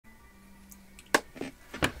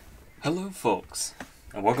Hello folks,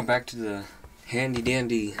 and welcome back to the handy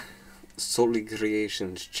dandy Solely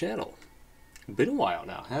Creations channel. Been a while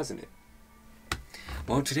now, hasn't it?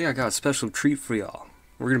 Well, today I got a special treat for y'all.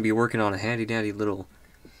 We're going to be working on a handy dandy little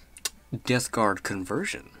Death Guard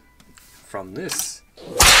conversion from this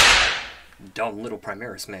dumb little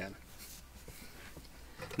Primaris man.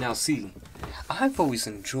 Now see, I've always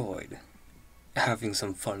enjoyed having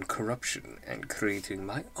some fun corruption and creating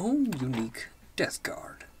my own unique Death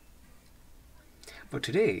Guard. But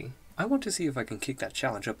today, I want to see if I can kick that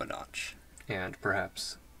challenge up a notch, and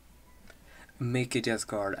perhaps make a Death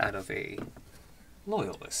Guard out of a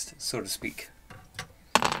loyalist, so to speak.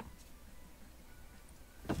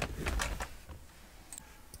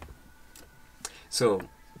 So,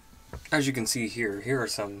 as you can see here are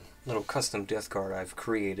some little custom Death Guard I've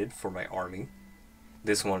created for my army.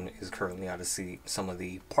 This one is currently out to see some of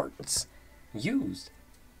the parts used,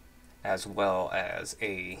 as well as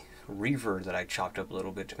a reaver that I chopped up a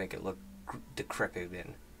little bit to make it look decrepit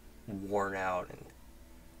and worn out. And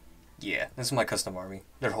yeah, this is my custom army.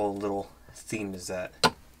 Their whole little theme is that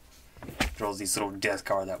there are all these little Death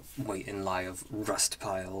Guard that wait in lie of rust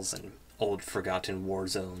piles and old forgotten war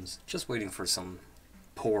zones, just waiting for some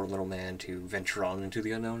poor little man to venture on into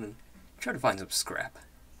the unknown and try to find some scrap,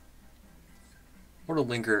 or to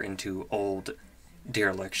linger into old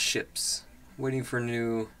derelict ships waiting for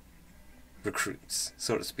new recruits,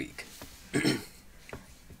 so to speak.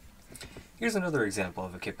 Here's another example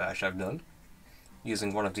of a kitbash I've done,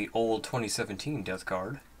 using one of the old 2017 Death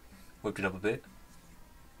Guard. Whipped it up a bit.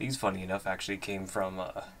 These, funny enough, actually came from,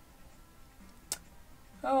 I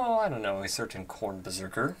don't know, a certain corn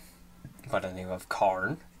berserker by the name of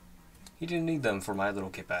Karn. He didn't need them for my little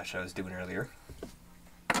kitbash I was doing earlier.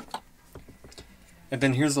 And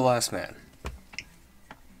then here's the last man.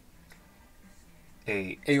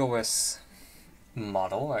 A AOS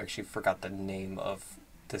model. I actually forgot the name of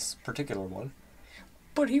this particular one,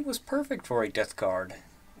 but he was perfect for a Death Guard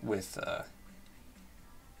with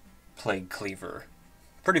Plague Cleaver.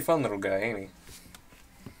 Pretty fun little guy, ain't he?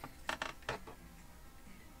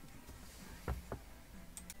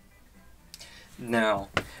 Now,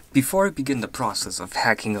 before I begin the process of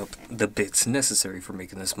hacking up the bits necessary for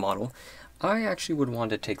making this model, I actually would want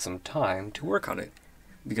to take some time to work on it,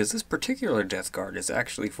 because this particular Death Guard is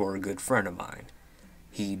actually for a good friend of mine.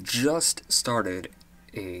 He just started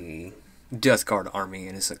a Death Guard army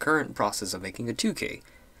and is in the current process of making a 2K.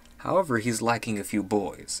 However, he's lacking a few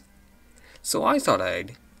boys. So I thought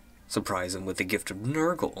I'd surprise him with the gift of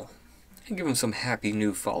Nurgle and give him some happy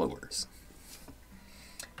new followers.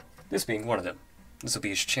 This being one of them. This will be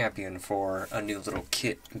his champion for a new little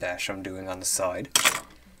kit bash I'm doing on the side.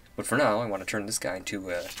 But for now, I want to turn this guy into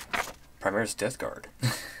a Primaris Death Guard.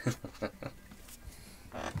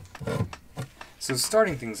 So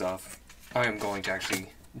starting things off, I am going to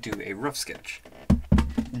actually do a rough sketch.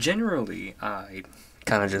 Generally, I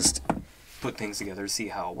kind of just put things together to see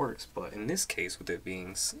how it works, but in this case, with it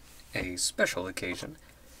being a special occasion,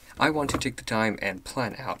 I want to take the time and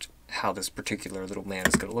plan out how this particular little man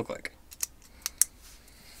is going to look like.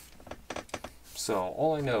 So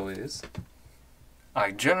all I know is, I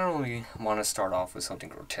generally want to start off with something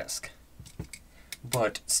grotesque,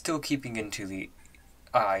 but still keeping into the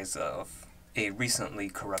eyes of a recently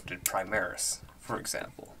corrupted Primaris, for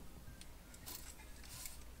example.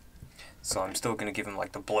 So I'm still going to give him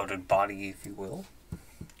like the bloated body, if you will,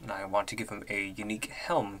 and I want to give him a unique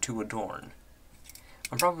helm to adorn.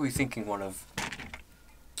 I'm probably thinking one of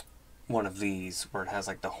these where it has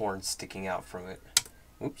like the horns sticking out from it.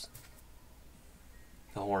 Oops.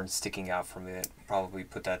 The horns sticking out from it. Probably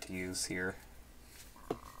put that to use here.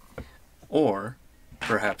 Or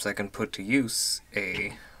perhaps I can put to use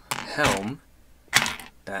a helm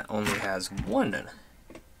that only has one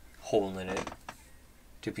hole in it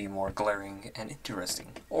to be more glaring and interesting,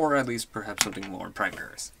 or at least perhaps something more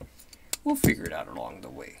Primaris. We'll figure it out along the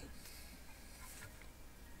way.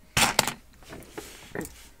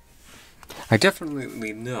 I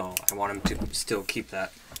definitely know I want him to still keep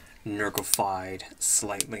that Nurglified,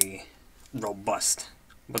 slightly robust,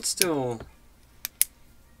 but still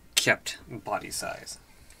kept body size.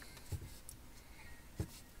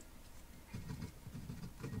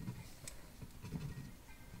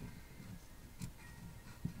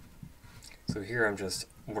 So here I'm just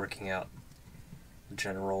working out the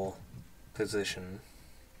general position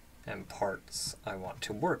and parts I want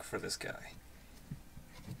to work for this guy.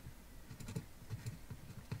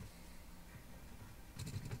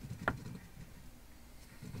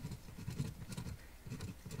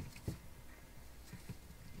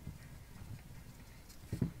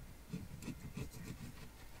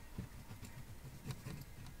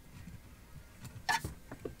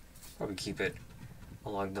 Probably keep it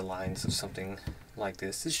along the lines of something like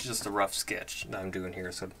this. This is just a rough sketch that I'm doing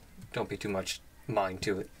here, so don't pay too much mind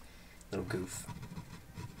to it. Little goof.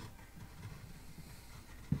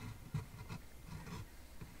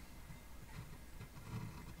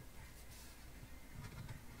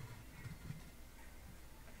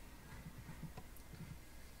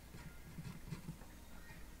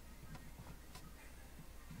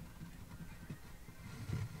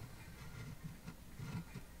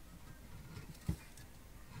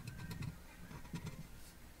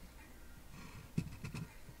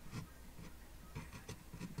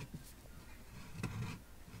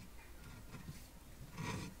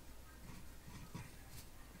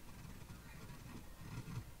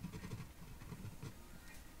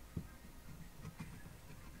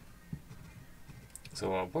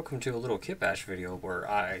 So welcome to a little kitbash video where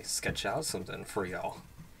I sketch out something for y'all.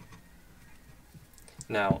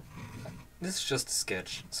 Now, this is just a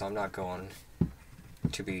sketch, so I'm not going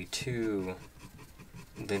to be too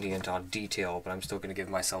lenient on detail, but I'm still going to give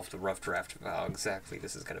myself the rough draft of how exactly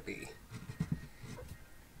this is going to be.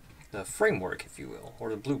 The framework, if you will, or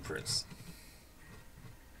the blueprints.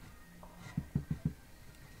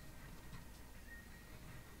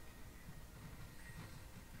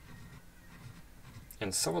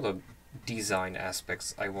 And some of the design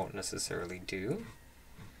aspects I won't necessarily do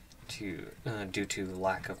due to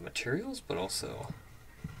lack of materials, but also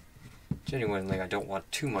genuinely I don't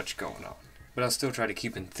want too much going on. But I'll still try to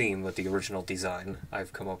keep in theme with the original design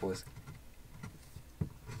I've come up with.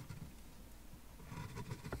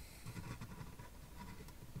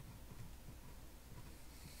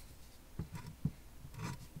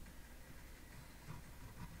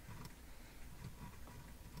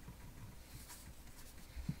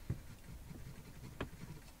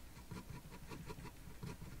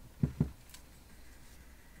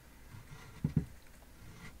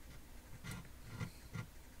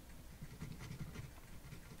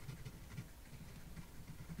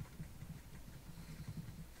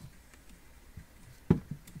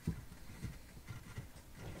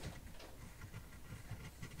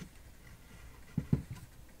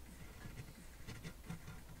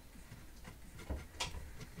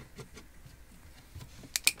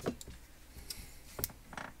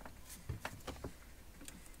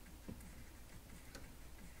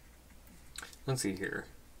 Let's see here.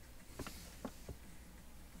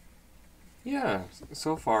 Yeah,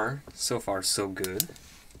 so far so good.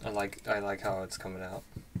 I like how it's coming out.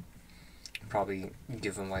 Probably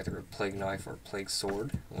give him either a plague knife or a plague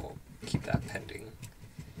sword. We'll keep that pending.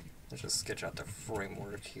 Let's just sketch out the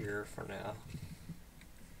framework here for now.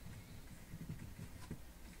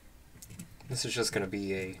 This is just going to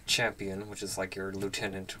be a champion, which is like your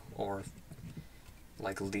lieutenant or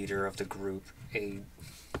like leader of the group,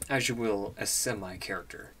 as you will, a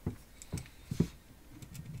semi-character.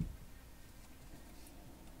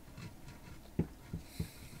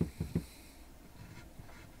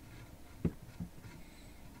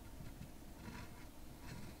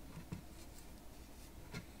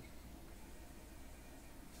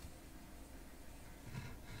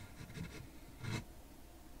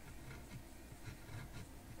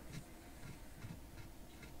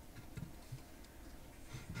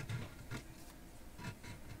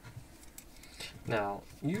 Now,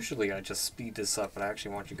 usually I just speed this up, but I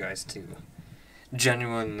actually want you guys to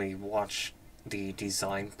genuinely watch the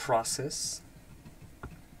design process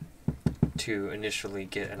to initially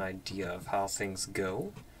get an idea of how things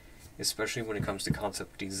go, especially when it comes to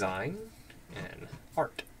concept design and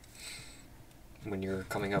art. When you're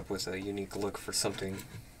coming up with a unique look for something.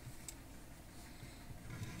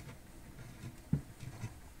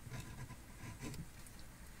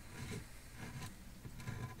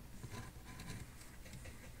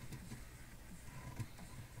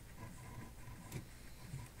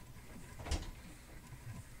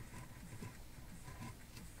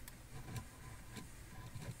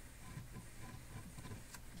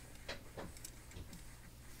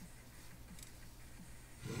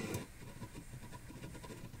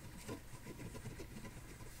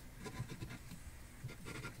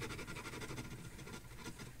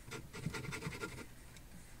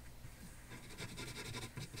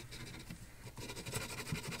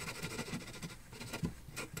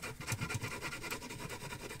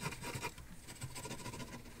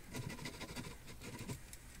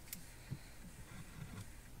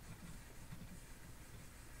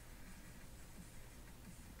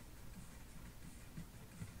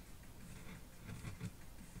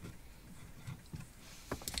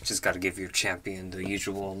 Just got to give your champion the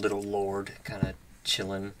usual little lord, kind of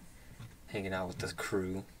chilling, hanging out with the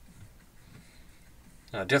crew.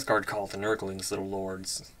 Death Guard call it the Nurglings, little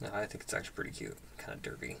lords. I think it's actually pretty cute. Kind of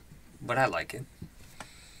derpy. But I like it.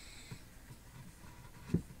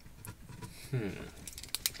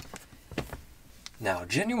 Now,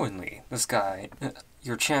 genuinely, this guy,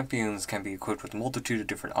 your champions can be equipped with a multitude of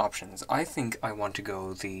different options. I think I want to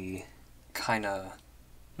go the kind of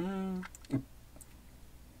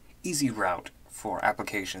easy route for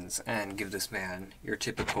applications and give this man your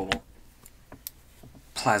typical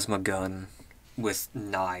plasma gun with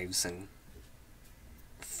knives and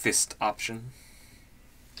fist option.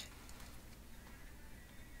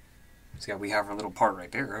 So yeah, we have our little part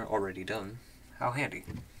right there already done. How handy.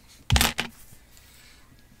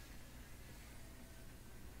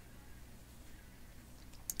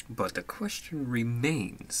 But the question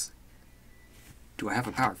remains, do I have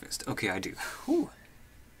a power fist? Okay, I do. Whew.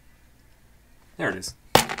 There it is.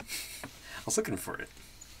 I was looking for it.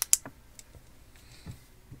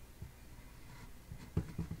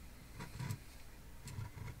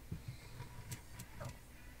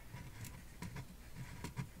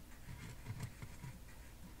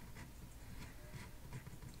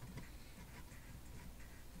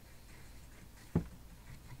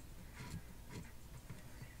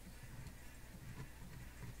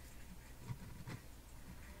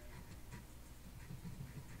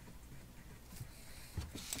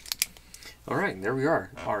 Alright, there we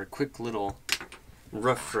are. Our quick little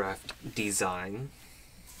rough draft design.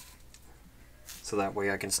 So that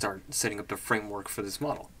way I can start setting up the framework for this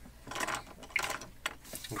model.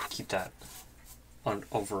 Keep that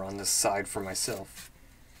over on this side for myself.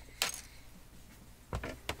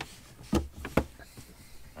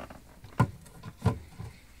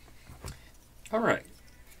 Alright,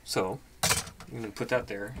 so I'm going to put that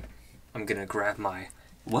there. I'm going to grab my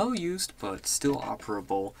well-used but still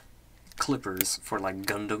operable clippers for like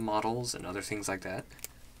Gundam models and other things like that.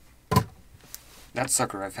 That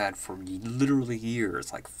sucker I've had for literally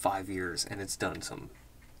years, like 5 years, and it's done some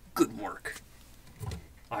good work.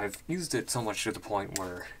 I've used it so much to the point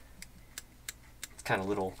where it's kind of a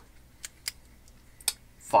little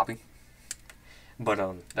floppy. But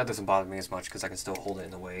that doesn't bother me as much because I can still hold it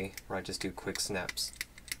in the way where I just do quick snaps.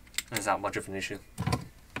 And it's not much of an issue.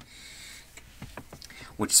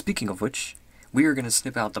 Which, speaking of which, we are going to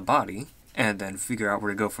snip out the body and then figure out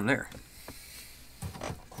where to go from there.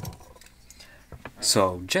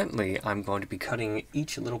 So gently, I'm going to be cutting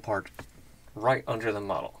each little part right under the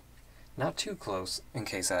model. Not too close in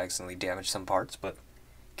case I accidentally damage some parts, but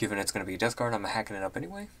given it's going to be a Death Guard, I'm hacking it up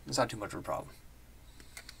anyway. It's not too much of a problem.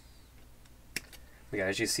 But yeah,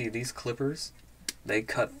 as you see, these clippers, they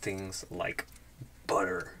cut things like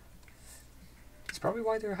butter. It's probably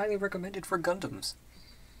why they're highly recommended for Gundams.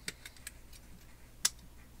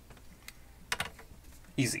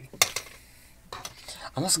 Easy.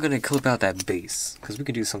 I'm also going to clip out that base, because we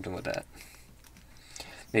can do something with that.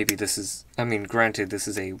 Maybe this is, I mean, granted, this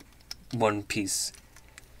is a one-piece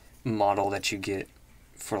model that you get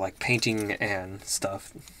for like painting and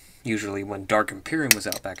stuff, usually when Dark Imperium was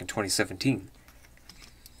out back in 2017.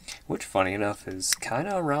 Which, funny enough, is kind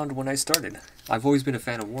of around when I started. I've always been a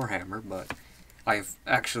fan of Warhammer, but I've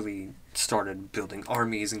actually started building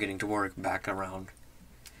armies and getting to work back around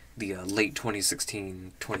the late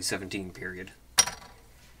 2016-2017 period.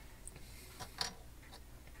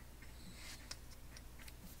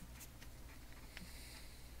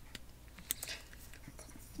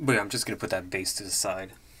 But yeah, I'm just going to put that base to the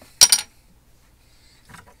side.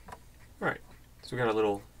 Alright, so we got a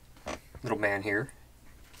little man here.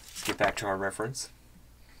 Let's get back to our reference.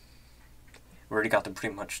 We already got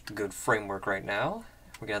pretty much the good framework right now.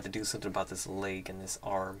 We're going to have to do something about this leg and this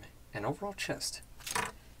arm and overall chest.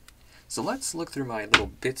 So let's look through my little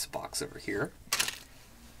bits box over here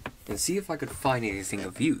and see if I could find anything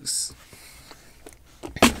of use.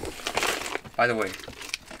 By the way,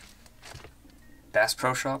 Bass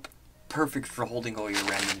Pro Shop, perfect for holding all your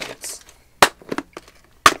random bits.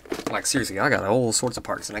 Like seriously, I got all sorts of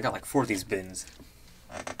parts and I got like 4 of these bins.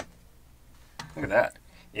 Look at that.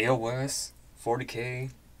 AOS, 40k,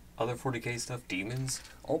 other 40k stuff, demons,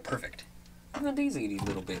 all perfect. And these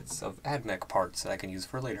little bits of AdMech parts that I can use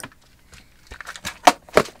for later.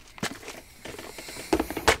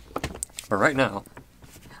 But right now,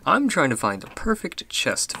 I'm trying to find the perfect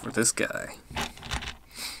chest for this guy.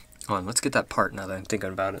 Hold on, let's get that part now that I'm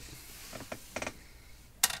thinking about it.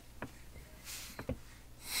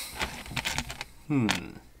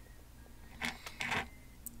 And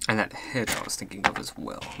that head I was thinking of as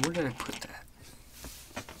well. Where did I put that?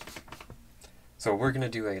 So we're gonna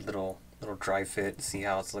do a little dry fit, see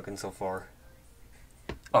how it's looking so far.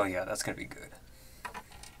 Oh yeah, that's gonna be good.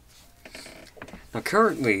 Now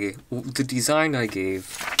currently, the design I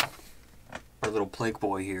gave our little plague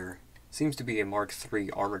boy here seems to be a Mark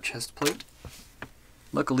III armor chest plate.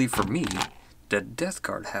 Luckily for me, the Death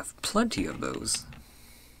Guard have plenty of those.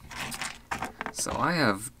 So I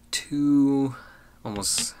have two,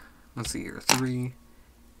 almost, let's see here, three.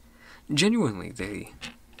 Genuinely, they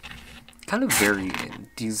kind of vary in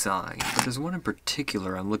design, but there's one in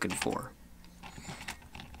particular I'm looking for.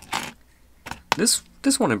 This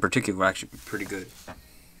one in particular will actually be pretty good.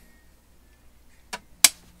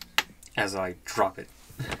 As I drop it.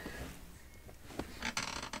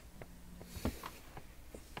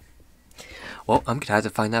 Well, I'm gonna have to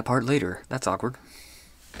find that part later. That's awkward.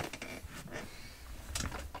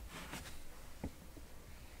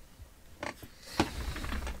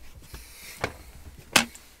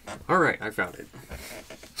 Alright, I found it.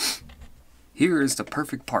 Here is the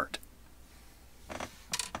perfect part.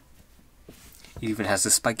 It even has the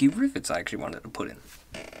spiky rivets I actually wanted to put in.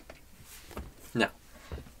 Now,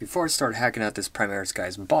 before I start hacking out this Primaris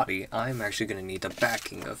guy's body, I'm actually going to need the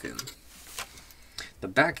backing of him. The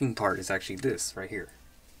backing part is actually this, right here.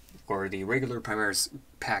 Where the regular Primaris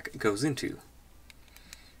pack goes into.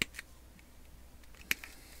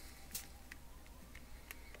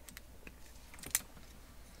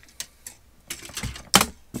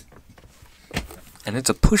 And it's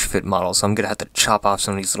a push fit model, so I'm going to have to chop off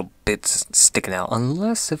some of these little bits sticking out,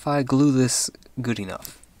 unless if I glue this good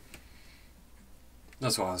enough.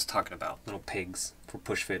 That's what I was talking about, little pegs for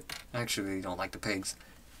push fit. I actually don't like the pegs.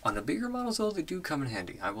 On the bigger models though, they do come in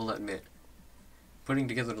handy, I will admit. Putting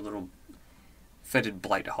together the little fetid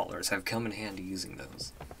blight haulers have come in handy using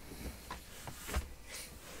those.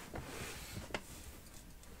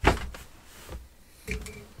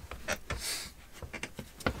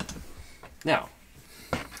 Now,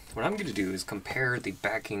 what I'm going to do is compare the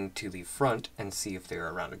backing to the front and see if they're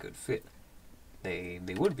around a good fit. They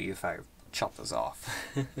would be if I chop those off.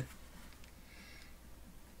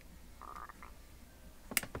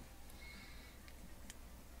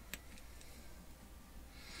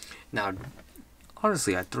 Now,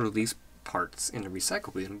 honestly, I throw these parts in the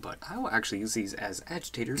recycle bin, but I will actually use these as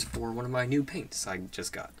agitators for one of my new paints I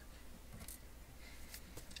just got.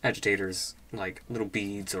 Agitators like little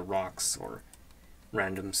beads or rocks or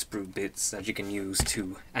random sprue bits that you can use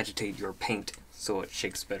to agitate your paint so it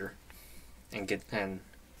shakes better and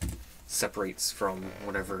separates from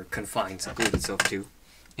whatever confines it glued itself to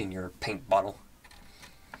in your paint bottle.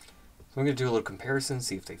 So I'm going to do a little comparison,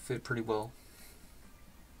 see if they fit pretty well.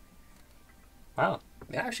 Wow,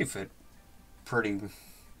 they actually fit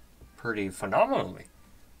pretty phenomenally.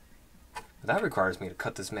 That requires me to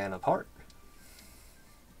cut this man apart.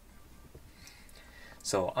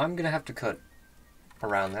 So I'm going to have to cut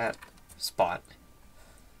around that spot,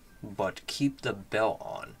 but keep the belt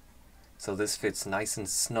on. So this fits nice and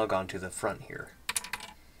snug onto the front here.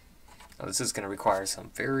 Now this is going to require some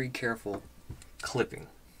very careful clipping.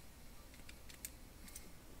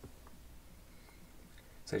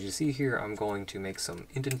 So as you see here, I'm going to make some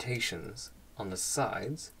indentations on the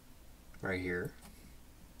sides, right here,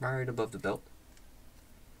 right above the belt.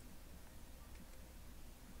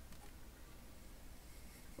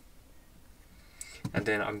 And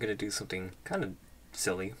then I'm going to do something kind of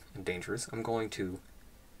silly and dangerous. I'm going to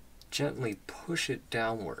gently push it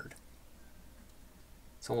downward.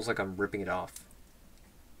 It's almost like I'm ripping it off.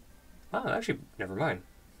 Oh, actually, never mind.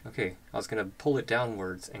 Okay, I was going to pull it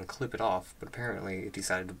downwards and clip it off, but apparently it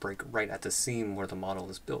decided to break right at the seam where the model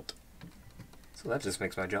is built. So that just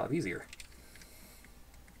makes my job easier.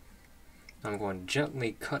 I'm going to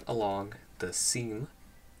gently cut along the seam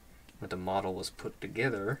where the model was put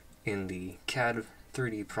together in the CAD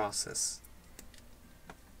 3D process.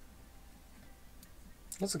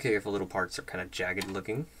 That's okay if the little parts are kind of jagged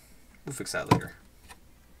looking. We'll fix that later.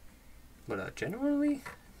 But generally,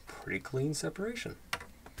 pretty clean separation.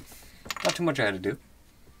 Not too much I had to do.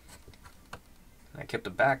 I kept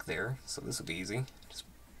the back there, so this will be easy. Just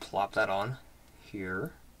plop that on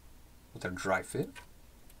here with our dry fit.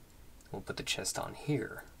 We'll put the chest on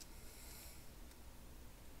here.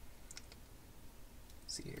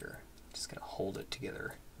 See here, just gonna hold it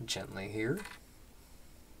together gently here.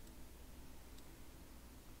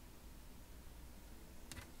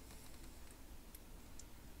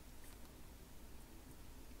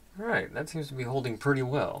 Alright, that seems to be holding pretty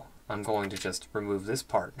well. I'm going to just remove this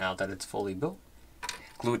part now that it's fully built.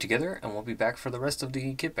 Glue it together and we'll be back for the rest of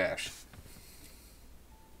the kit bash.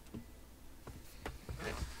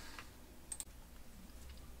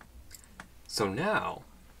 So now,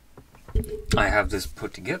 I have this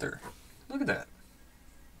put together. Look at that.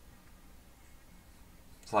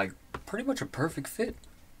 It's like pretty much a perfect fit.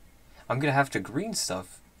 I'm gonna have to green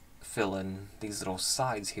stuff fill in these little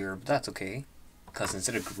sides here, but that's okay, because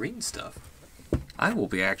instead of green stuff, I will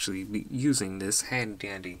be actually using this handy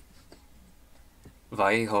dandy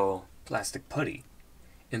Vallejo plastic putty.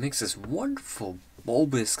 It makes this wonderful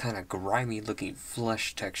bulbous kind of grimy looking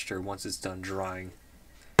flesh texture once it's done drying.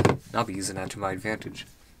 I'll be using that to my advantage.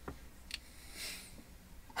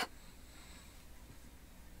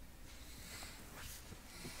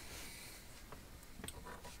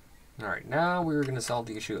 Alright, now we're going to solve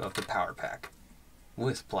the issue of the power pack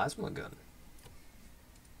with plasma gun.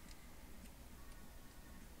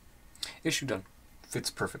 Issue done. Fits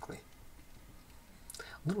perfectly.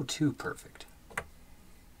 A little too perfect.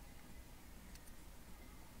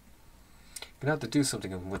 Gonna have to do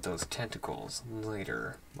something with those tentacles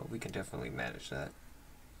later, but we can definitely manage that.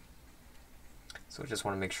 So I just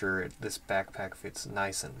want to make sure this backpack fits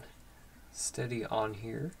nice and steady on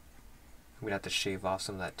here. I'm gonna have to shave off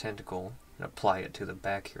some of that tentacle and apply it to the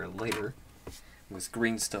back here later with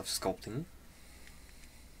green stuff sculpting.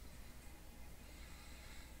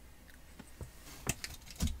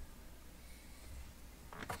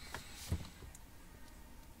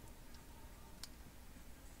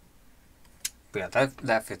 But yeah,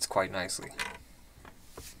 that fits quite nicely.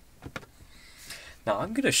 Now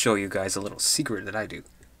I'm going to show you guys a little secret that I do.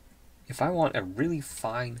 If I want a really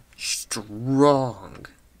fine, strong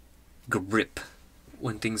grip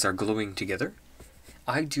when things are gluing together,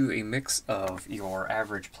 I do a mix of your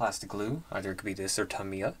average plastic glue, either it could be this or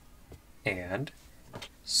Tamiya, and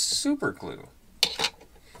super glue.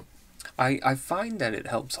 I find that it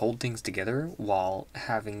helps hold things together while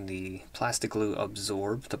having the plastic glue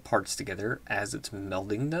absorb the parts together as it's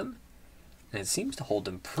melding them, and it seems to hold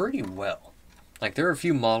them pretty well. Like, there are a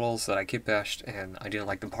few models that I kitbashed and I didn't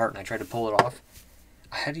like the part and I tried to pull it off.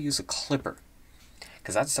 I had to use a clipper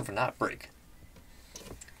because that stuff would not break,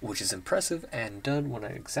 which is impressive and done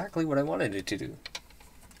exactly what I wanted it to do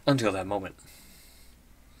until that moment.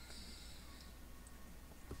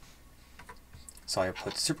 So I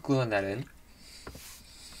put super glue on that end.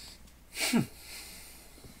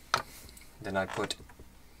 Then I put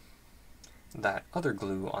that other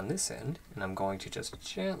glue on this end, and I'm going to just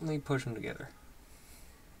gently push them together.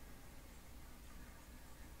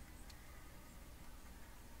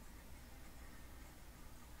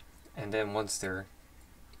 And then once they're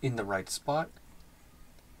in the right spot,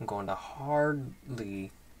 I'm going to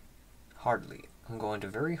I'm going to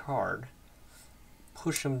very hard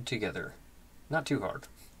push them together. Not too hard,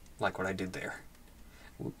 like what I did there.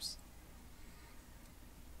 Whoops.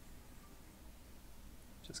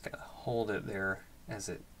 Just gotta hold it there as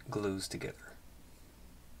it glues together.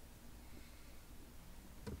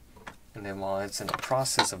 And then while it's in the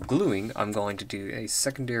process of gluing, I'm going to do a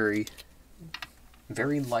secondary,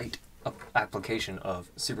 very light application of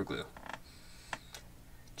super glue.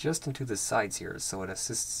 Just into the sides here, so it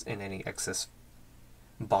assists in any excess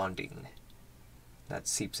bonding that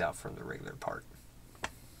seeps out from the regular part.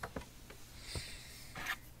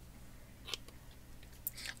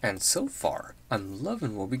 And so far, I'm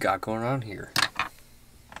loving what we got going on here.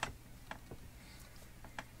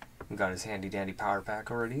 We got his handy dandy power pack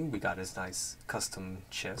already. We got his nice custom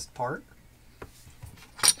chest part.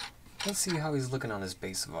 Let's see how he's looking on his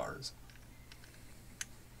base of ours.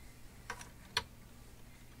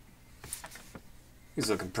 He's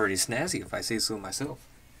looking pretty snazzy if I say so myself.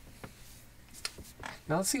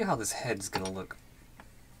 Now let's see how this head's gonna look.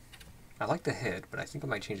 I like the head, but I think I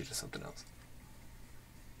might change it to something else.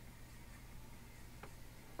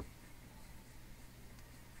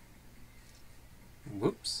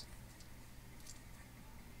 Whoops.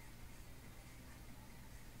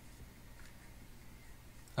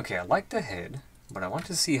 Okay, I like the head, but I want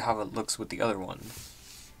to see how it looks with the other one.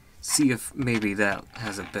 See if maybe that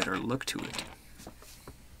has a better look to it.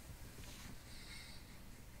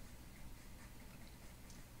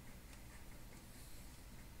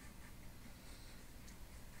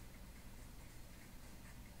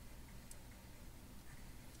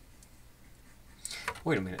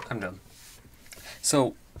 Wait a minute, I'm done.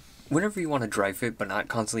 So, whenever you want to dry fit but not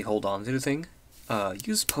constantly hold on to the thing,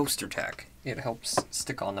 use poster tack. It helps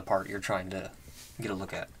stick on the part you're trying to get a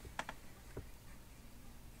look at.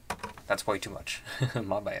 That's way too much.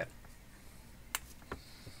 My bad.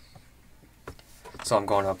 So I'm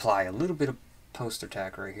going to apply a little bit of poster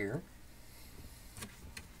tack right here.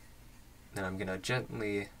 Then I'm going to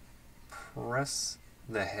gently press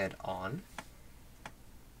the head on.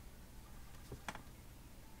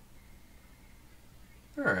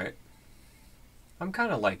 Alright. I'm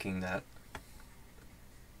kind of liking that.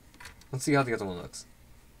 Let's see how the other one looks.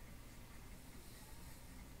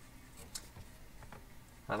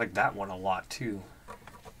 I like that one a lot too.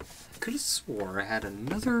 I could have swore I had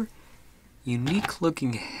another unique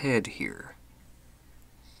looking head here.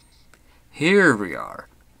 Here we are.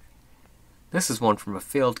 This is one from a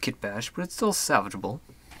failed kitbash, but it's still salvageable.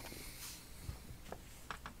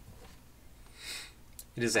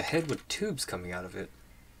 It is a head with tubes coming out of it.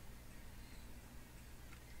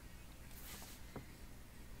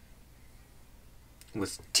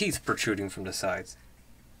 With teeth protruding from the sides.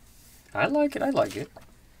 I like it, I like it.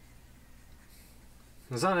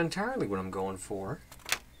 It's not entirely what I'm going for.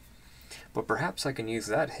 But perhaps I can use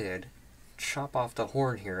that head, chop off the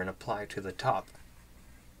horn here, and apply it to the top.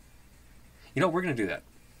 You know, we're going to do that.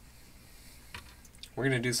 We're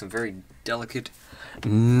going to do some very delicate,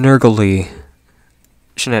 nurgly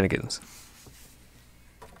shenanigans.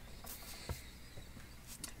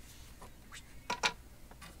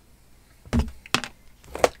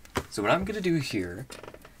 So what I'm going to do here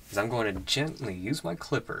is I'm going to gently use my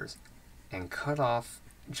clippers and cut off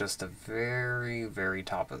just the very, very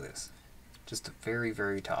top of this. Just the very,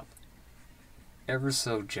 very top. Ever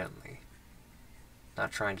so gently.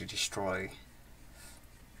 Not trying to destroy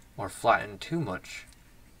or flatten too much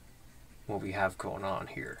what we have going on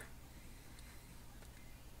here.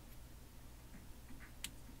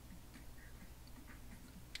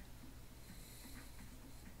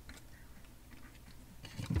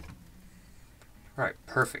 Right,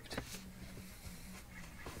 perfect.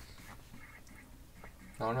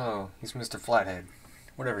 Oh no, he's Mr. Flathead.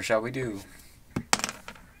 Whatever shall we do?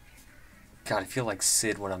 God, I feel like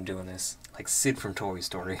Sid when I'm doing this. Like Sid from Toy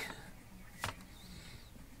Story.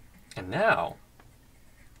 And now,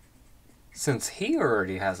 since he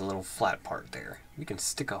already has a little flat part there, we can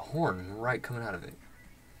stick a horn right coming out of it.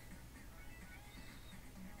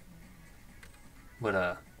 But,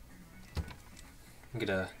 I'm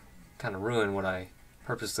gonna kind of ruin what I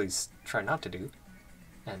purposely try not to do,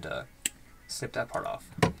 and, snip that part off.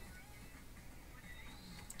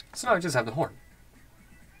 So now I just have the horn.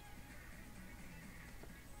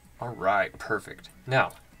 Alright, perfect.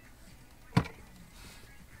 Now,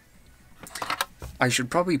 I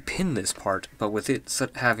should probably pin this part, but with it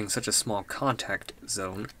having such a small contact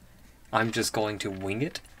zone, I'm just going to wing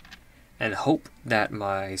it and hope that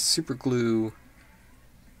my super glue,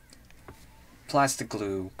 plastic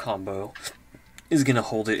glue combo is going to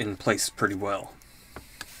hold it in place pretty well.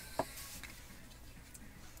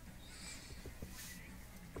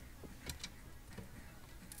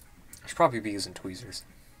 I should probably be using tweezers.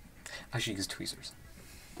 I should use tweezers.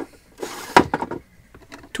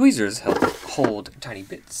 Tweezers help hold tiny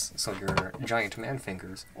bits, so your giant man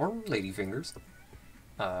fingers, or lady fingers,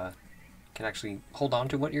 can actually hold on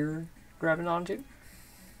to what you're grabbing onto.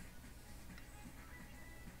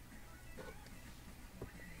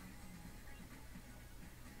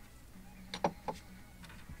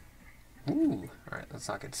 Ooh, alright, let's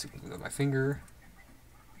not get super glue on my finger.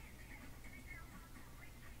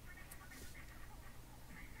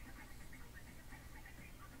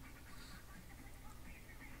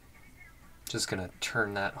 Just gonna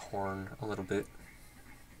turn that horn a little bit.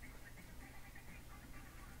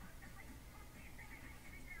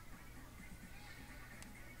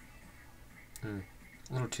 A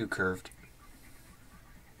little too curved.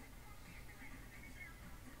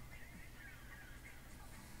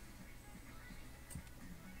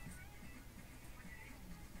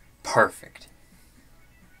 Perfect.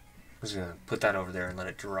 I'm just gonna put that over there and let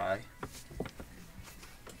it dry.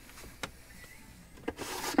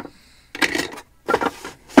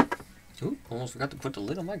 Ooh, almost forgot to put the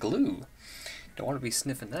lid on my glue. Don't want to be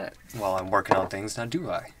sniffing that while I'm working on things, now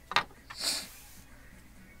do I?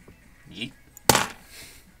 Yeet.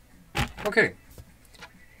 Okay.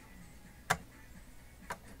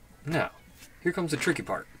 Now, here comes the tricky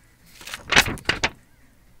part.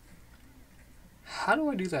 How do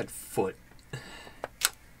I do that foot?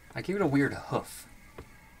 I gave it a weird hoof.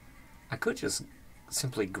 I could just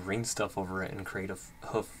simply green stuff over it and create a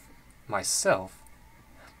hoof myself.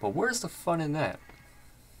 But where's the fun in that?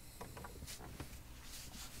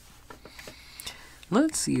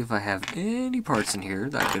 Let's see if I have any parts in here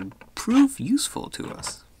that could prove useful to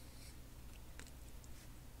us.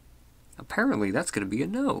 Apparently that's going to be a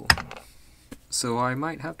no. So I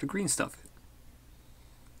might have to green stuff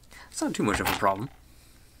it. It's not too much of a problem.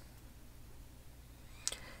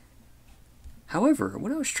 However,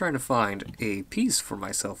 when I was trying to find a piece for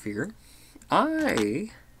myself here, I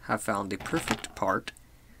have found the perfect part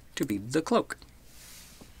to be the cloak.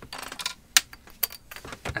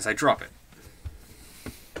 As I drop it.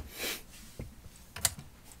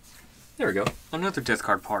 There we go. Another death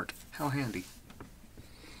card part. How handy.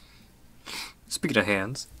 Speaking of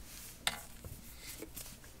hands,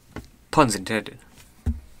 Puns intended.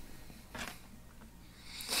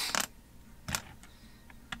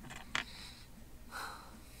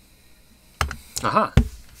 Aha!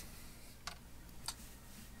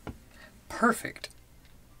 Perfect.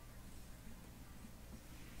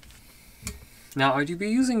 Now, I'd be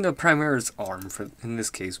using the Primaris arm for in this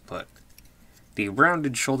case, but the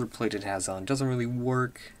rounded shoulder plate it has on doesn't really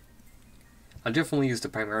work. I'll definitely use the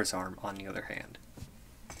Primaris arm on the other hand,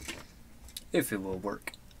 if it will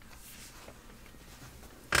work.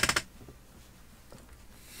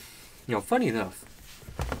 You know, funny enough,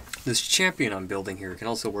 this champion I'm building here can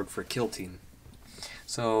also work for a kill team.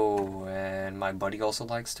 So, and my buddy also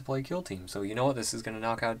likes to play kill team, so you know what, this is going to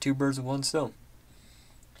knock out 2 birds with 1 stone.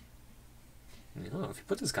 You know, if you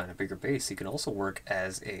put this kind of bigger base, he can also work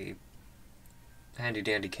as a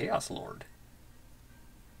handy-dandy Chaos Lord.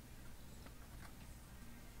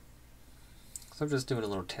 So I'm just doing a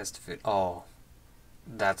little test fit. Oh,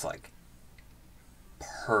 that's like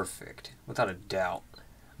perfect, without a doubt.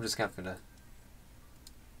 I'm just going to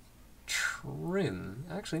trim.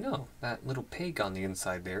 Actually, no. That little peg on the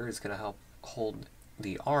inside there is going to help hold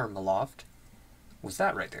the arm aloft with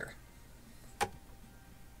that right there.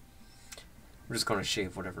 We're just going to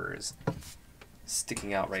shave whatever is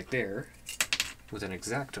sticking out right there with an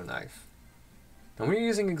Exacto Knife. Now, when you're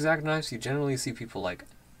using Exacto Knives, you generally see people like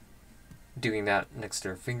doing that next to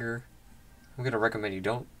their finger. I'm going to recommend you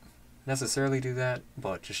don't necessarily do that,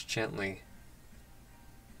 but just gently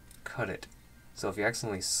cut it. So if you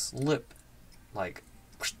accidentally slip, like,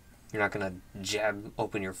 you're not going to jab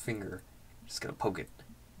open your finger, just going to poke it.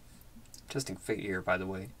 Testing fate here, by the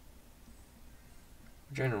way.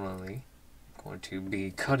 Generally, I'm going to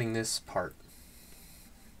be cutting this part.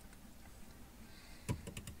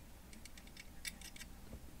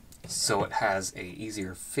 So it has a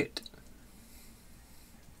easier fit.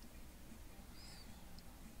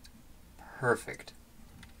 Perfect.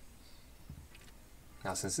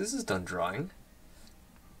 Now since this is done drawing,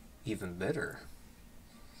 even better.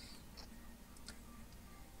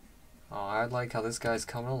 Oh, I like how this guy's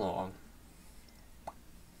coming along.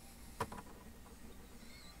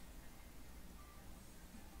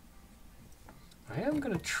 I am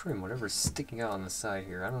going to trim whatever's sticking out on the side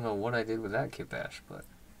here. I don't know what I did with that kitbash, but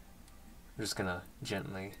I'm just going to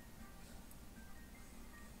gently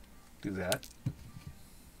do that.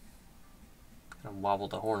 Kind of wobble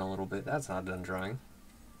the horn a little bit. That's not done drawing.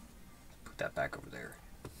 Put that back over there.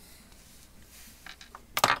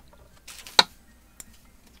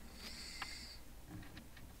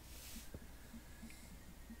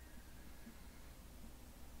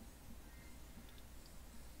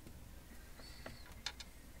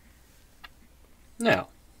 Now,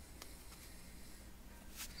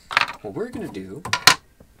 what we're going to do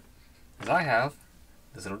is I have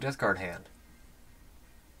this little death guard hand.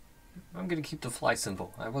 I'm going to keep the fly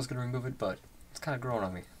symbol. I was going to remove it, but it's kind of growing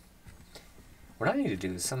on me. What I need to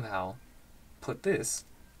do is somehow put this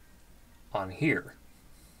on here.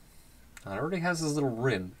 Now, it already has this little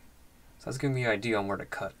rim, so that's giving me an idea on where to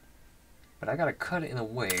cut. But I got to cut it in a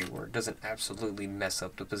way where it doesn't absolutely mess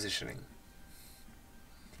up the positioning.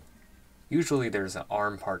 Usually there's an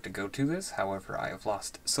arm part to go to this, however I have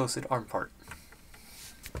lost said arm part.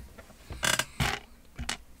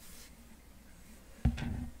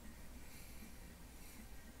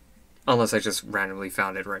 Unless I just randomly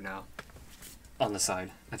found it right now. On the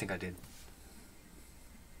side. I think I did.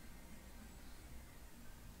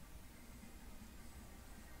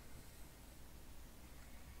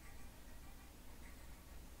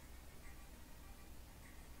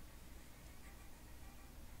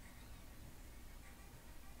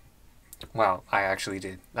 Wow, I actually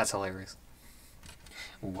did. That's hilarious.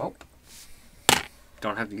 Well,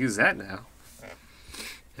 don't have to use that now.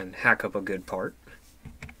 And hack up a good part.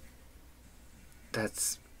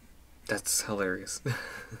 That's hilarious.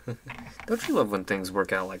 Don't you love when things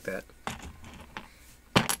work out like that?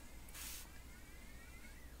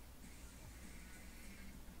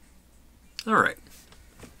 Alright.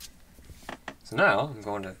 So now I'm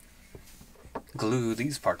going to glue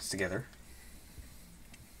these parts together.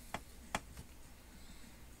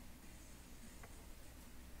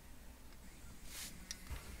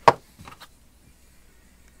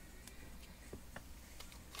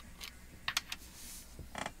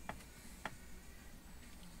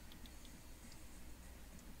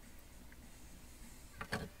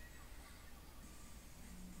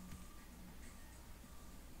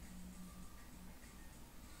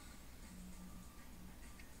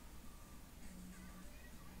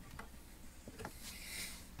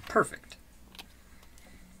 Perfect.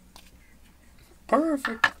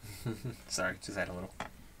 Perfect. Sorry, just had a little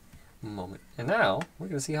moment. And now, we're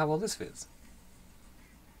going to see how well this fits.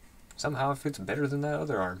 Somehow it fits better than that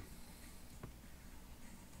other arm.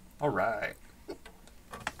 Alright.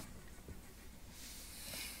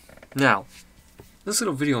 Now, this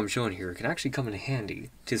little video I'm showing here can actually come in handy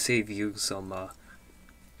to save you some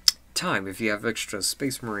time if you have extra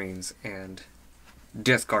Space Marines and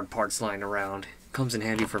Death Guard parts lying around. Comes in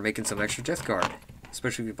handy for making some extra Death Guard,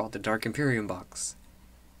 especially if you bought the Dark Imperium box.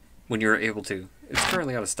 When you're able to. It's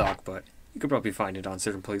currently out of stock, but you could probably find it on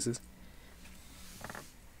certain places.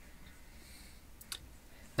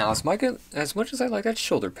 Now, as much as I like that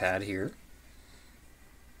shoulder pad here,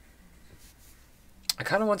 I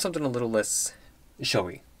kind of want something a little less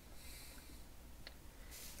showy.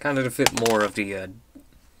 Kind of to fit more of the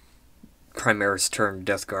Primaris turned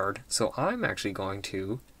Death Guard. So I'm actually going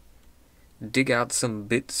to dig out some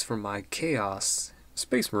bits from my Chaos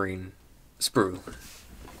Space Marine sprue.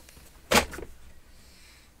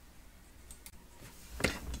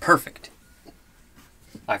 Perfect.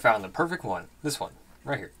 I found the perfect one. This one,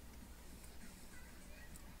 right here.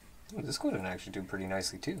 Ooh, this one would actually do pretty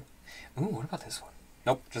nicely too. Ooh, what about this one?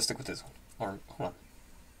 Nope, just stick with this one. Or, hold on.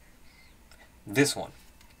 This one.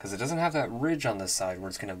 Because it doesn't have that ridge on this side where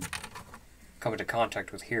it's going to come into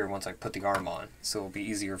contact with here once I put the arm on. So it'll be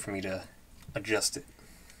easier for me to adjust it.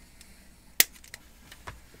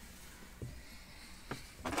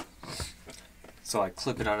 So I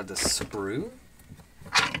clip it out of the sprue.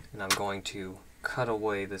 And I'm going to cut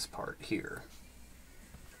away this part here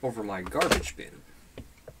over my garbage bin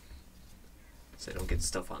so I don't get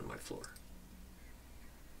stuff on my floor.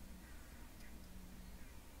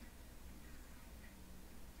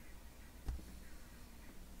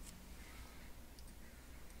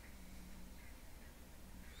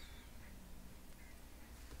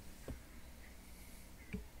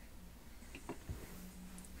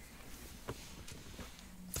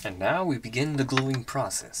 And now we begin the gluing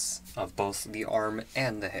process of both the arm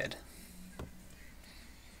and the head.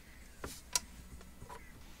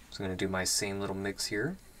 So I'm going to do my same little mix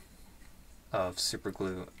here of super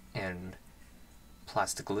glue and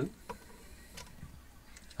plastic glue.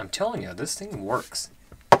 I'm telling you, this thing works.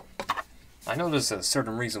 I know there's a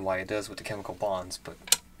certain reason why it does with the chemical bonds,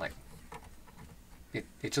 but like,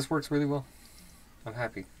 it just works really well. I'm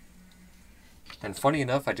happy. And funny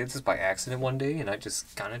enough, I did this by accident one day, and I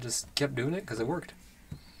just kind of just kept doing it because it worked.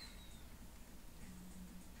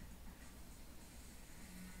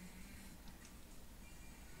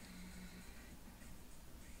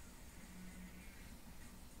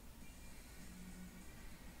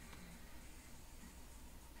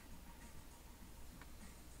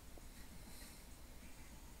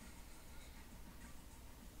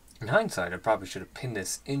 In hindsight, I probably should have pinned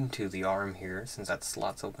this into the arm here since that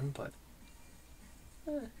slot's open, but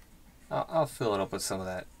I'll fill it up with some of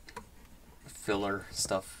that filler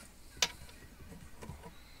stuff.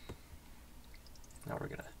 Now we're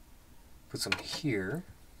gonna put some here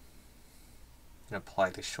and apply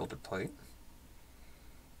the shoulder plate.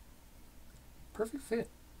 Perfect fit.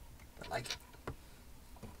 I like it.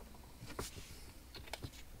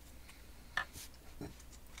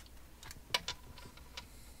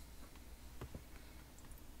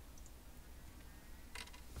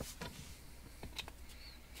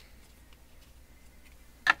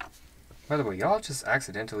 By the way, y'all just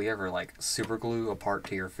accidentally ever like super glue a part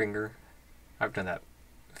to your finger? I've done that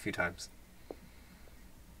a few times.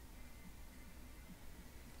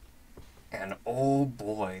 And oh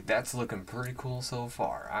boy, that's looking pretty cool so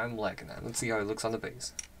far. I'm liking that. Let's see how it looks on the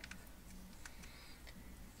base.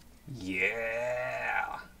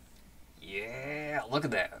 Yeah! Yeah! Look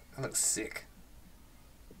at that. That looks sick.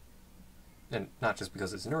 And not just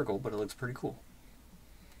because it's Nurgle, but it looks pretty cool.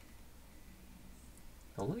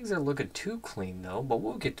 The legs are looking too clean though, but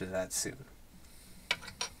we'll get to that soon.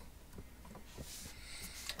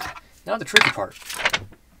 Now the tricky part.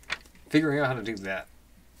 Figuring out how to do that.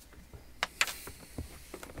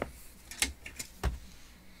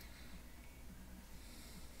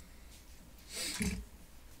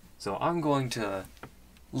 So I'm going to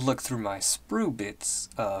look through my sprue bits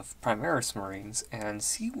of Primaris Marines and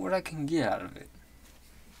see what I can get out of it.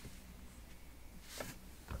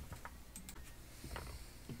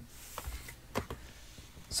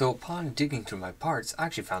 So upon digging through my parts, I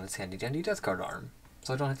actually found this handy dandy Death Guard arm.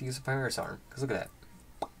 So I don't have to use a Primaris arm, because look at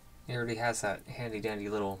that. It already has that handy dandy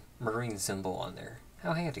little marine symbol on there.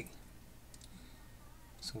 How handy.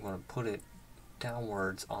 So I'm going to put it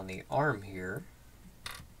downwards on the arm here.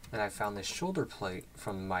 And I found this shoulder plate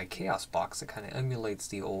from my Chaos box that kind of emulates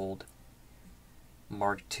the old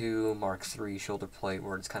Mark II, Mark III shoulder plate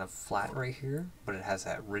where it's kind of flat right here, but it has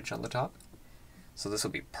that ridge on the top. So this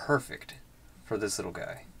will be perfect for this little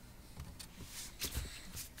guy.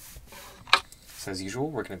 So as usual,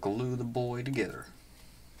 we're going to glue the boy together.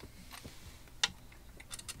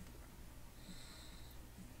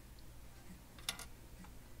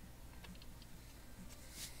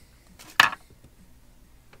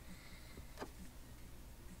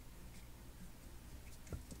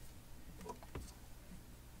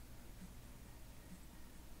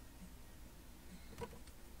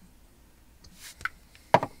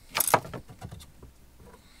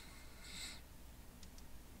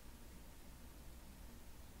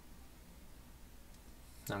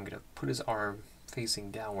 Now I'm going to put his arm facing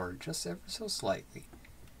downward just ever so slightly,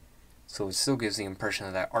 so it still gives the impression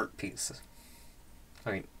of that art piece.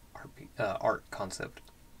 I mean, art concept.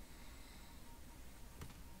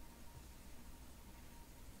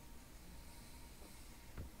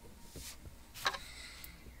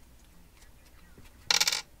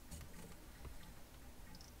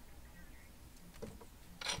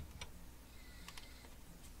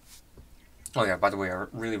 Oh yeah, by the way, I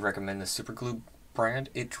really recommend the Super Glue brand.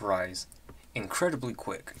 It dries incredibly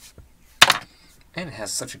quick, and it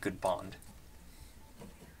has such a good bond.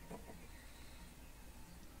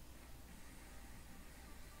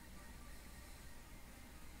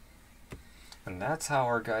 And that's how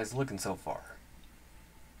our guy's looking so far.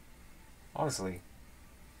 Honestly,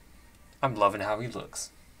 I'm loving how he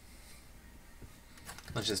looks.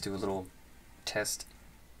 Let's just do a little test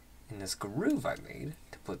in this groove I made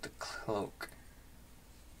to put the cloak.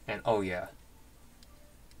 And oh yeah,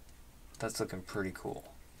 that's looking pretty cool.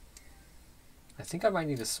 I think I might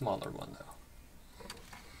need a smaller one though.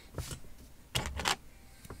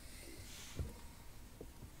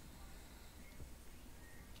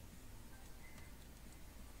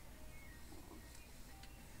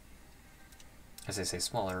 As I say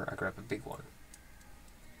smaller, I grab a big one.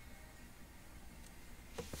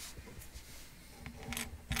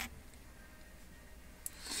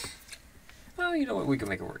 Oh, you know what? We can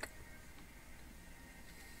make it work.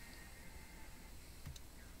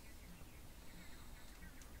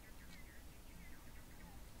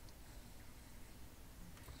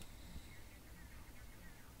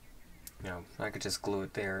 You know, I could just glue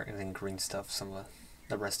it there and then green stuff some of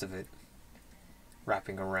the rest of it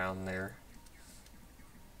wrapping around there.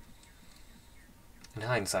 In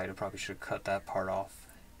hindsight, I probably should have cut that part off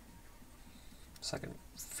so I can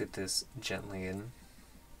fit this gently in.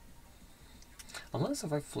 Unless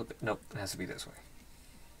if I flip it, nope, it has to be this way.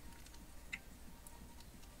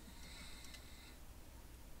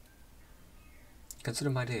 Consider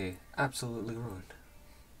my day absolutely ruined.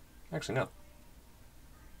 Actually, no.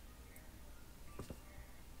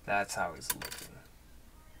 That's how he's looking.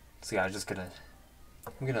 See, I'm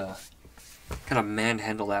gonna kind of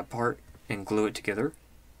manhandle that part and glue it together.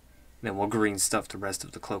 Then we'll green stuff the rest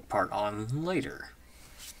of the cloak part on later.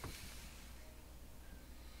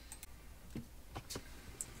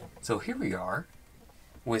 So here we are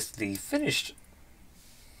with the finished,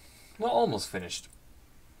 well, almost finished.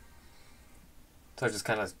 So I just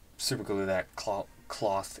kind of super glue that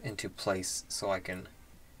cloth into place so I can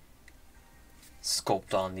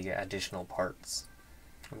sculpt on the additional parts.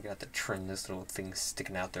 I'm gonna have to trim this little thing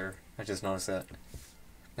sticking out there. I just noticed that.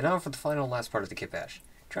 And now for the final and last part of the kitbash.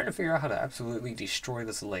 Trying to figure out how to absolutely destroy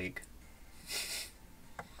this leg.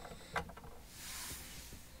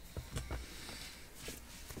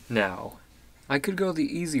 Now, I could go the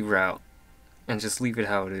easy route and just leave it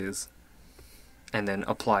how it is and then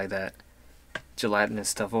apply that gelatinous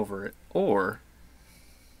stuff over it, or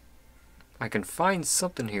I can find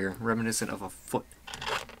something here reminiscent of a foot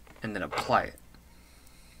and then apply it.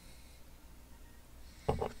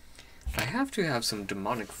 I have to have some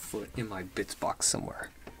demonic foot in my bits box somewhere,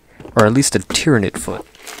 or at least a tyrannid foot,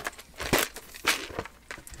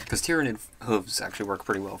 because tyrannid hooves actually work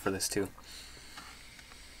pretty well for this too.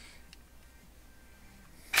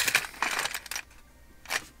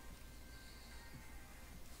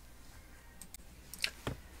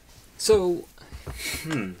 So,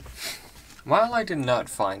 while I did not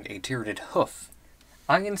find a tyrannid hoof,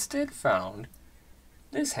 I instead found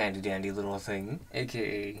this handy dandy little thing,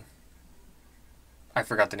 aka, I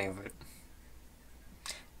forgot the name of it,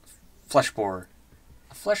 flesh borer.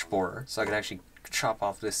 A flesh borer, so I could actually chop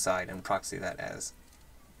off this side and proxy that as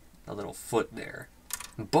a little foot there.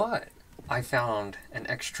 But I found an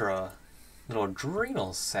extra little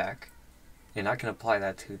adrenal sac, and I can apply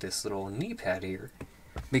that to this little knee pad here.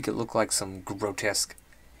 Make it look like some grotesque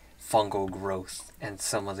fungal growth, and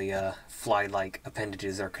some of the fly-like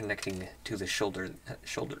appendages are connecting to the shoulder,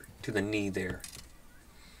 to the knee there.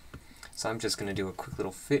 So I'm just going to do a quick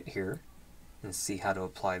little fit here and see how to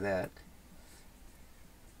apply that.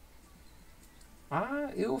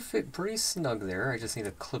 It'll fit pretty snug there. I just need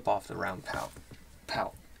to clip off the round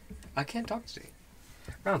pout. I can't talk today.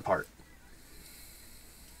 Round part.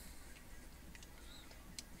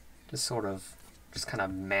 Just kind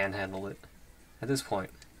of manhandle it. At this point,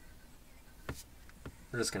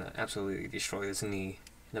 we're just gonna absolutely destroy this knee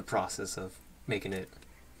in the process of making it.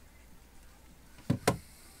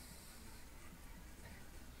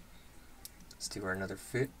 Let's do another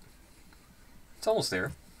fit. It's almost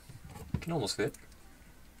there. It can almost fit.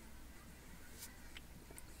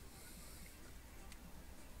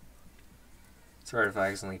 Sorry if I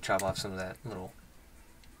accidentally chop off some of that little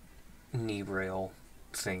knee rail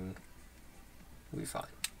thing. We'll be fine.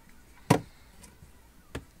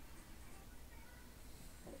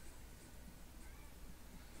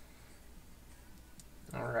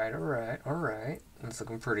 Alright. That's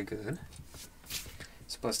looking pretty good.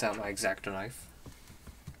 Let's bust out my Exacto Knife.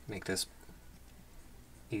 Make this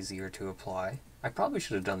easier to apply. I probably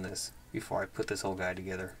should have done this before I put this whole guy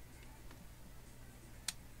together.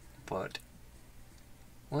 But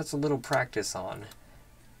what's a little practice on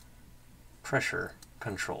pressure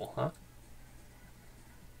control, huh?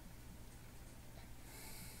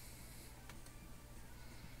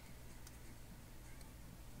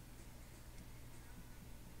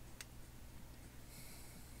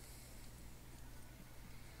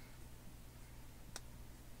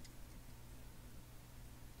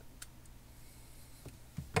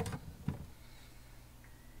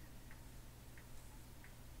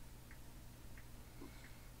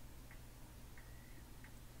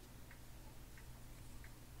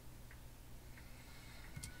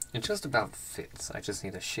 It just about fits. I just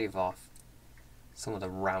need to shave off some of the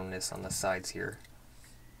roundness on the sides here.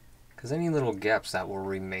 Because any little gaps that will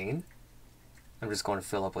remain, I'm just going to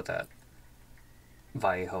fill up with that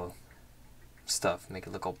Vallejo stuff. Make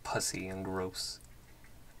it look all pussy and gross.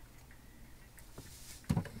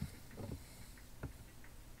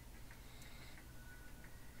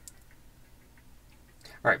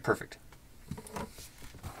 Alright, perfect.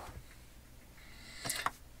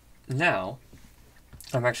 Now,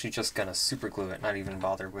 I'm actually just gonna super glue it, not even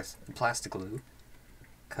bother with plastic glue,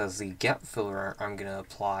 because the gap filler I'm gonna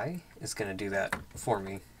apply is gonna do that for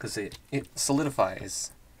me, because it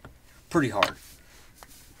solidifies pretty hard.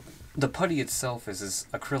 The putty itself is this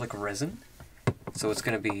acrylic resin, so it's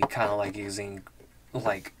gonna be kind of like using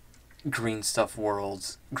like Green Stuff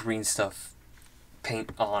World's green stuff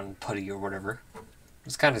paint on putty or whatever.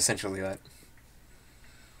 It's kind of essentially that.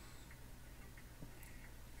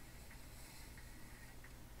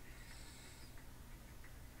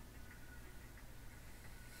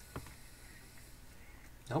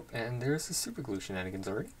 Nope, and there's the super glue shenanigans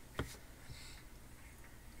already.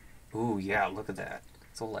 Ooh, yeah, look at that.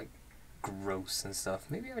 It's all like gross and stuff.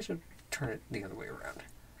 Maybe I should turn it the other way around.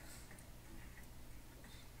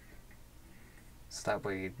 So that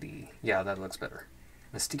way yeah, that looks better.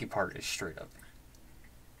 The sticky part is straight up.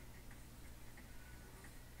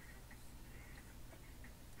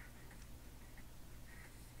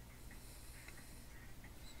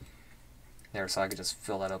 There, so I could just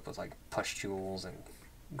fill that up with like pustules and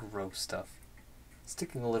gross stuff.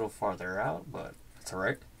 Sticking a little farther out, but that's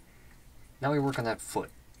alright. Now we work on that foot.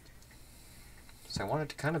 So I want it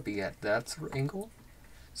to kind of be at that angle.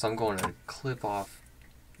 So I'm going to clip off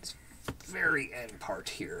this very end part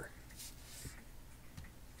here.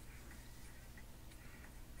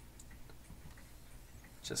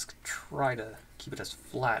 Just try to keep it as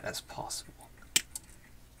flat as possible.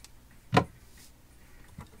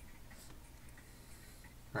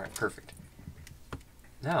 Alright, perfect.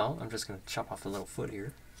 Now, I'm just going to chop off the little foot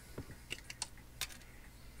here.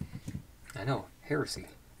 I know, heresy.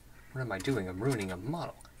 What am I doing? I'm ruining a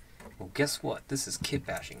model. Well, guess what? This is kit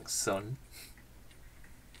bashing, son.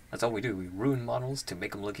 That's all we do. We ruin models to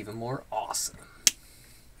make them look even more awesome.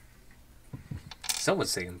 Some would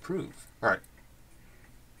say improve. Alright.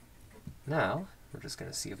 Now, we're just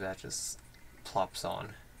going to see if that just plops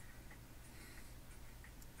on.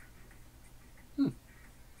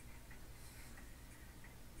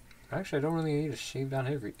 Actually, I don't really need to shave down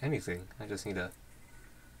anything. I just need to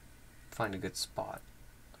find a good spot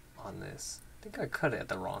on this. I think I cut it at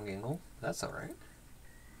the wrong angle. That's alright.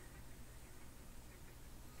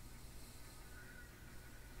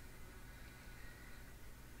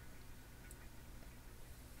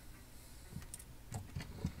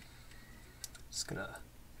 Just gonna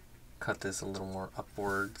cut this a little more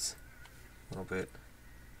upwards. A little bit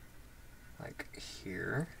like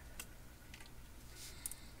here.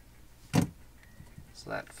 So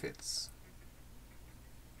that fits.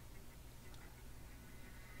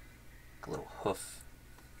 Like a little hoof.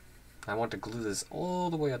 I want to glue this all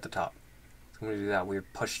the way at the top. I'm gonna do that weird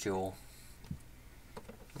pustule,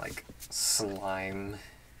 like slime,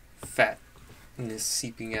 fatness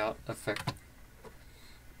seeping out effect.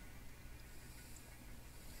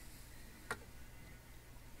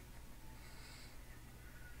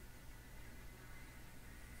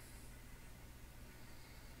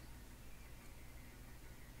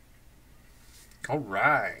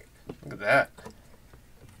 Alright, look at that.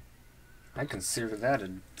 I consider that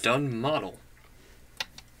a done model.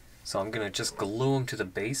 So I'm going to just glue them to the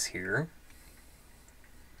base here.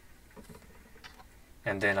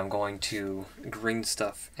 And then I'm going to green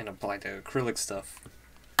stuff and apply the acrylic stuff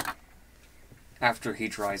after he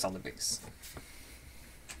dries on the base.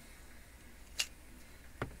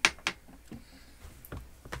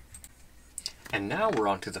 And now we're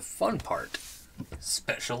on to the fun part,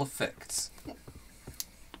 special effects.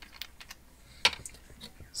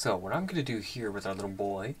 So what I'm going to do here with our little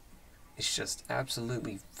boy is just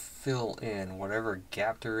absolutely fill in whatever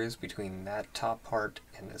gap there is between that top part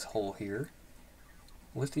and this hole here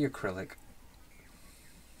with the acrylic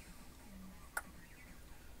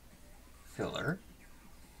filler.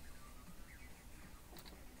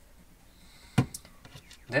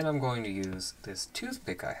 Then I'm going to use this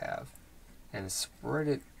toothpick I have and spread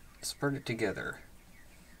it together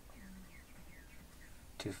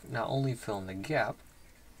to not only fill in the gap,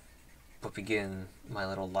 but begin my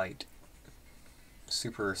little light,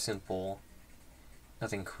 super simple,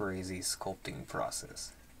 nothing crazy sculpting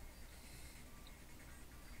process.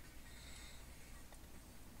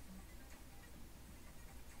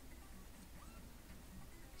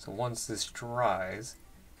 So once this dries,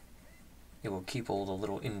 it will keep all the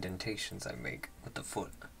little indentations I make with the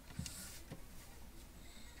foot.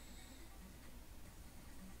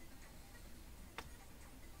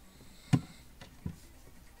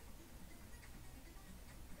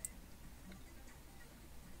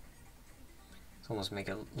 Almost make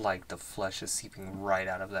it like the flesh is seeping right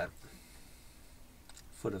out of that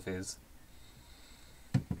foot of his.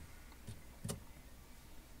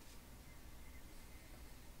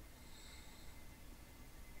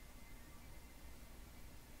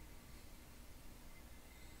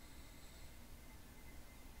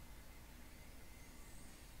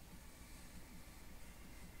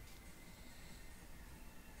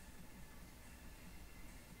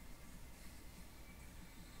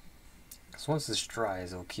 So once this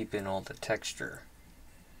dries, it'll keep in all the texture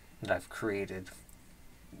that I've created,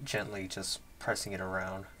 gently just pressing it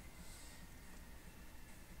around,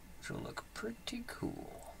 which will look pretty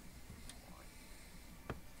cool.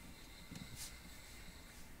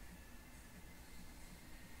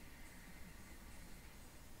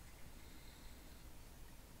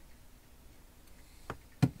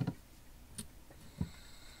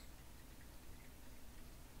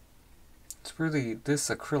 Really, this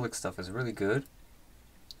acrylic stuff is really good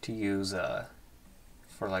to use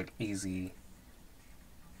for like easy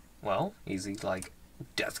like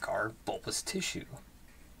death guard bulbous tissue,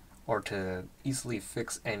 or to easily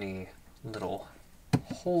fix any little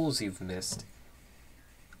holes you've missed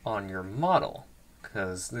on your model,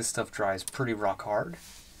 because this stuff dries pretty rock hard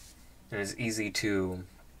and it's easy to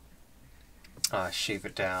shave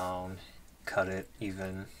it down, cut it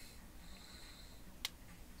even.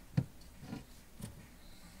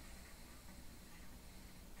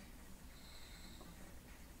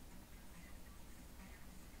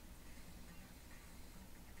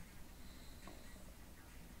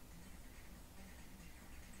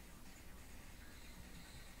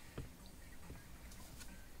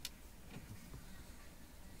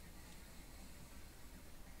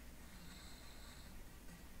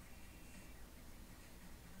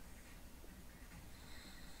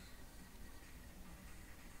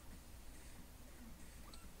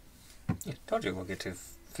 Yeah, told you we'll get to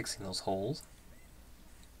fixing those holes.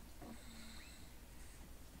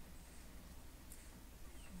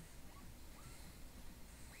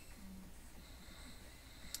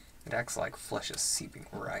 It acts like flesh is seeping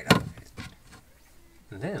right out of it.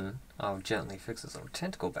 And then I'll gently fix this little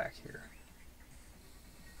tentacle back here.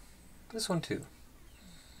 This one too.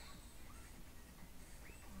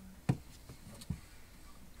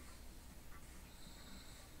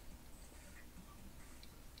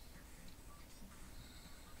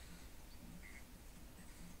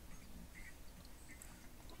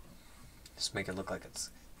 Just make it look like it's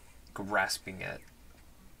grasping at,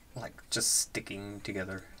 like just sticking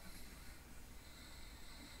together.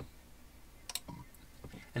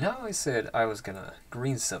 And now I said I was gonna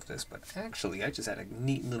green stuff this, but actually I just had a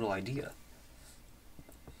neat little idea.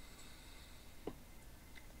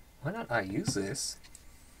 Why not I use this,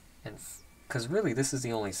 and because really this is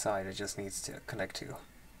the only side it just needs to connect to.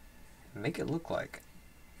 make it look like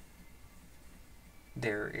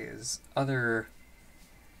there is other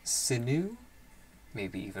sinew,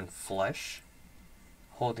 maybe even flesh,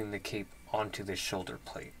 holding the cape onto the shoulder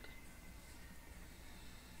plate.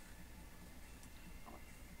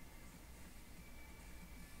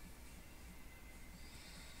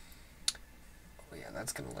 Oh yeah,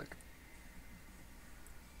 that's gonna look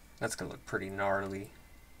pretty gnarly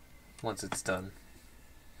once it's done.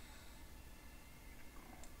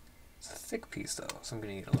 It's a thick piece though, so I'm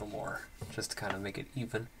gonna need a little more just to kind of make it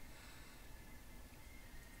even.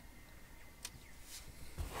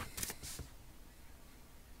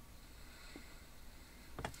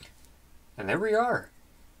 And there we are.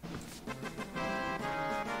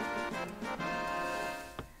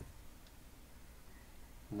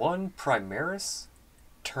 One Primaris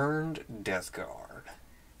turned Death Guard.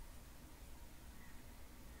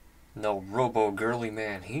 No Robo Girly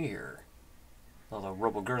Man here. Although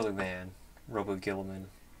Robo Girly Man, Robo Gilliman,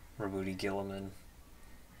 Robooty Gilliman,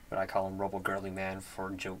 but I call him Robo Girly Man for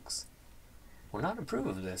jokes, will not approve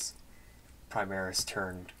of this Primaris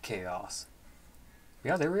turned chaos.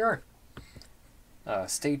 Yeah, there we are.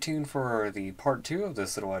 Stay tuned for the part 2 of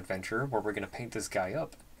this little adventure where we're going to paint this guy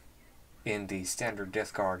up in the standard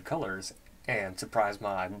Death Guard colors and surprise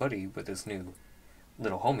my buddy with this new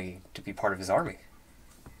little homie to be part of his army.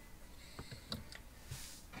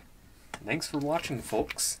 Thanks for watching,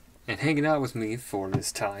 folks, and hanging out with me for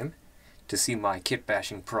this time to see my kit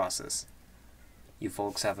bashing process. You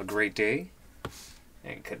folks have a great day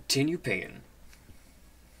and continue painting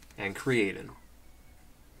and creating.